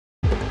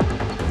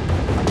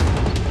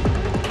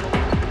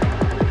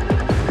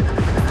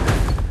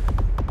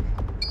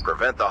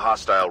prevent the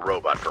hostile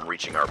robot from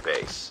reaching our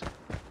base.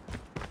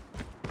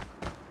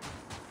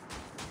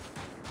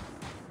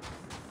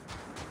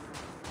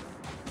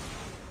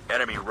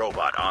 Enemy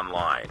robot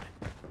online.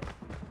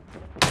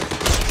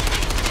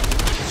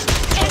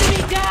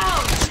 Enemy down!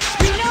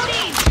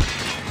 Reloading!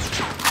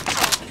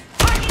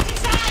 Target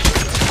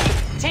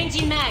inside!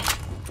 Changing mag.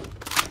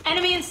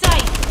 Enemy in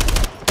sight.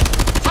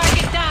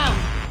 Target down.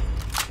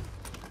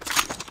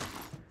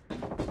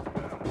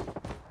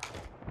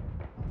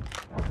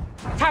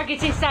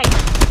 Targets in sight.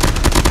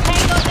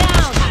 Tango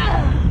down.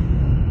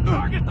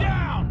 Target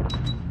down!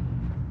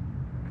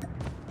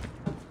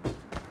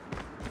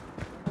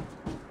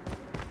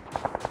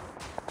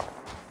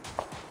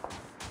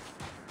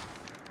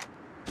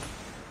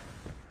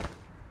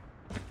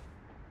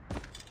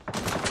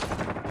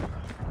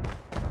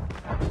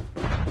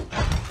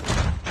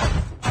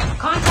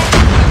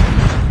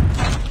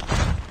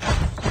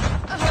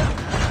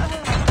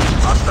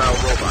 Hostile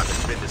robot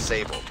has been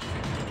disabled.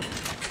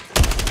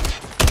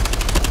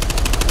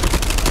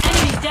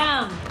 Enemy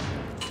down.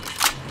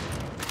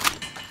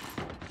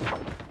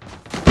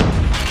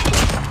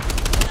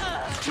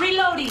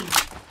 Reloading.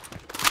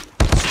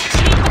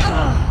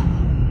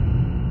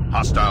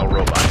 Hostile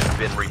robot has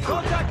been rebooted.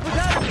 Contact with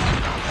enemy!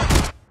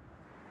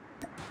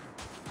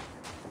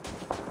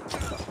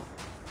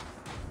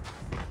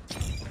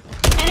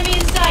 Enemy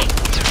in sight.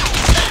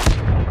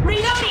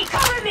 Reloading.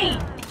 Cover me.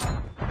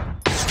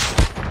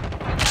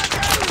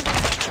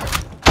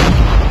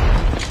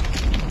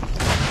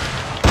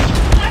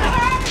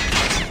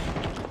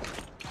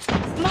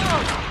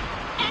 Smoke.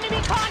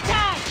 Enemy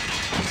contact.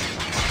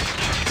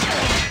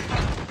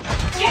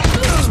 Get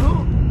through.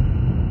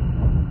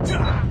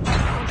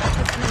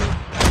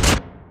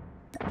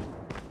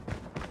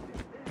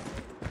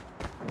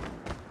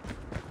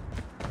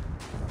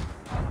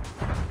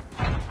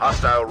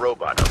 Hostile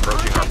robot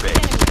approaching our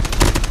base.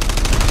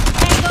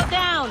 Tango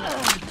down.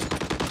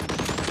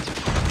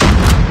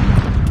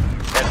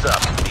 Heads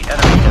up, the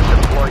enemy has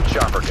deployed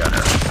chopper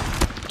gunner.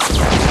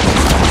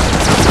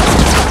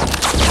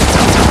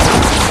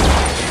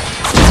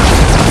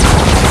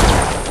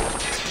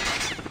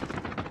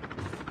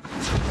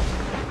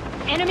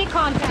 Enemy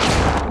contact.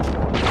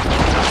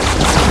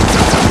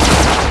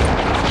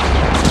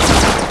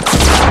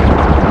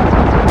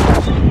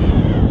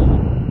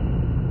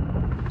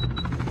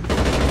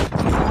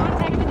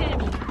 Contact with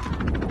enemy.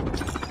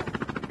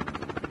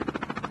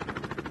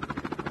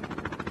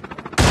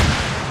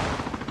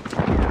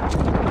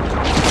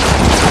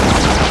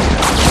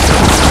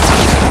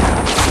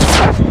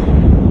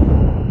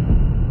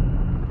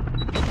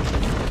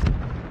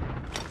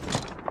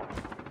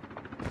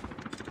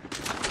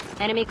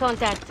 Enemy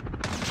contact.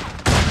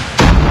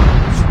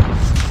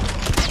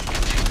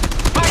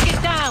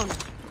 Target down.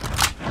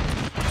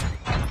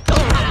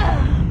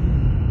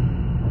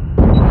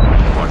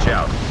 Watch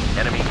out,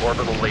 enemy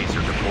orbital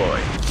laser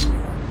deployed.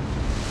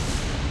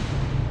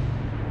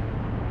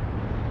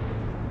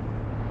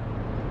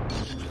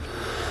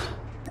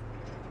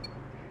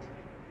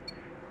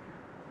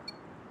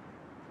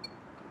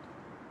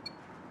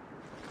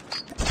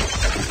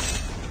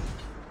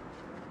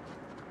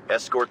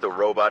 Escort the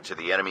robot to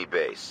the enemy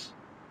base.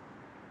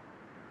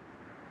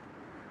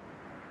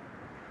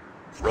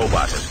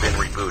 Robot has been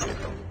rebooted.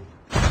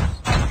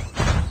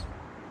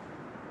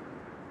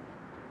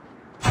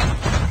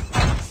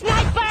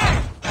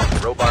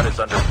 Sniper! Robot is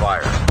under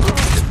fire.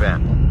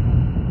 Defend.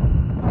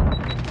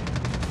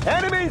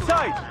 Enemy in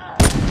sight!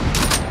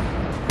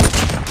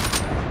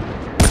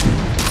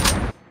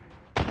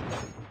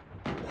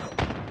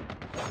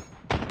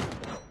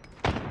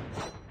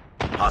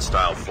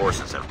 Hostile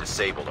forces have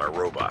disabled our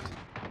robot.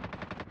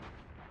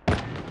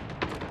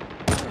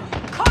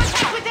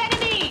 Contact with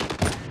enemy!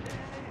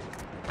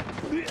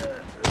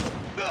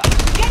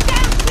 Get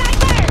down,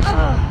 sniper!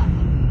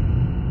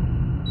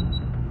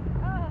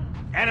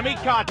 Enemy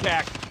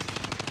contact!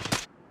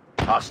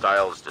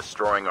 Hostile is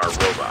destroying our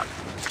robot.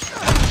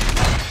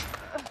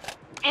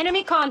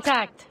 Enemy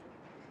contact.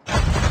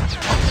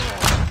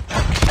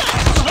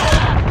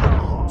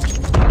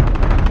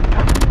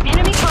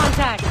 Enemy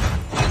contact.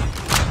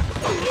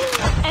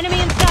 Enemy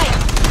in sight.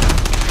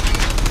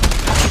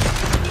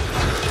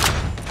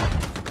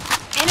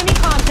 Enemy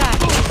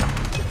contact.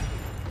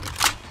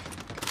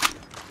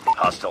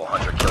 Hostile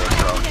hunter-killer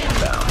drone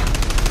inbound.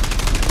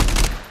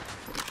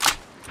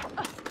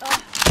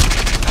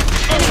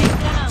 Enemy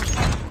down.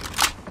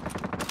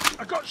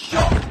 I got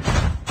shot!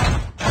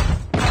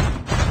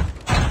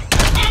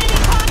 Enemy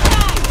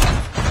contact.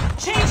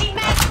 Changing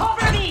map.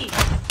 Cover me.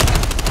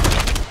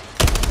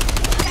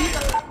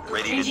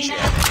 Ready to Changing jam.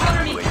 map.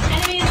 Cover me. UAV.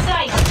 Enemy in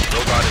sight.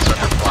 Robot is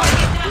under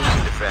fire. Move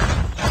to defend.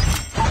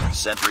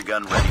 Sentry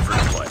gun ready for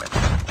deployment.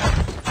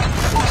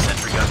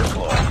 Sentry gun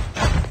deployed.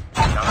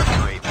 Counter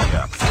UAV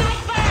up.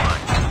 Sniper.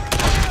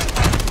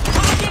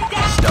 Target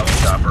down. Stealth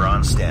chopper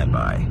on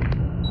standby.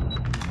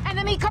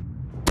 Enemy.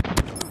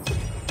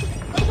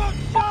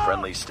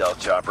 Friendly stealth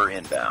chopper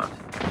inbound.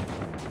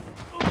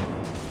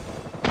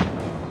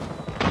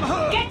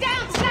 Get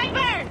down,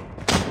 sniper!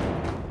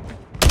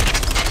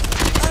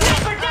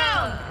 Sniper down!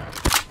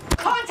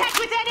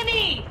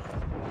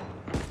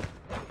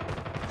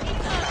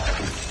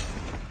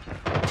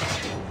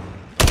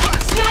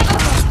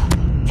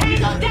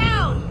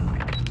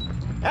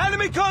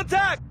 Enemy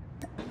contact!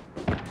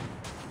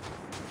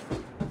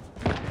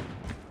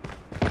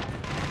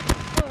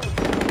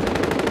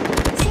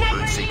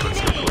 Boot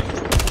sequence complete.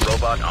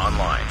 Robot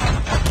online.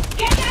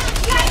 Get down,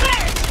 sniper!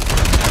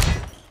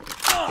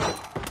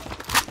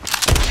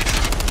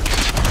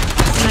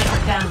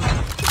 Sniper down.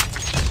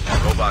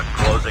 Robot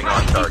closing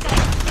on target.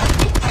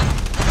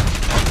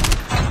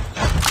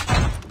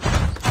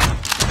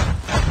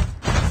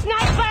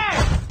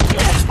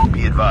 Sniper!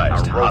 Be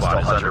advised, Our robot hostile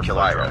is hunter under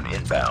killer fire. drone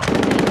inbound.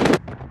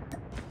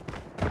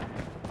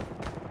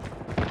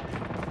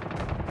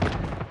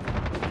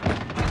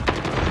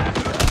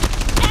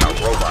 Our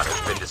robot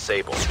has been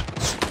disabled.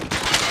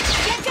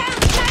 Get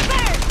down,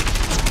 sniper!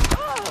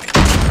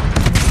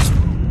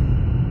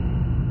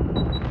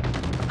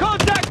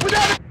 Contact with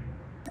enemy!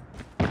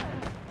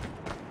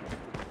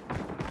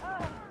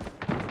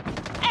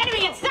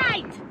 Enemy in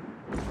sight!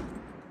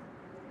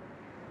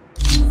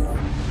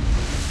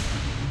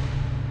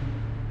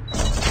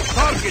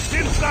 Targets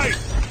in sight!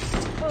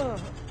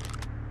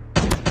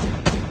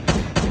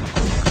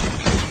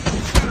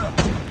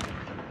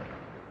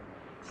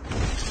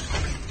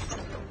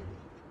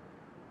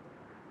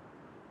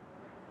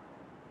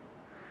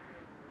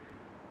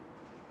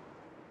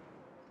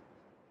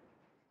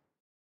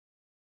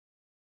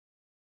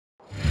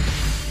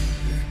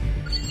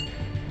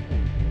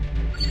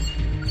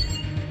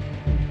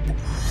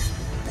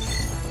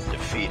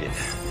 Defeated.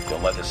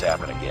 Don't let this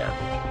happen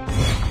again.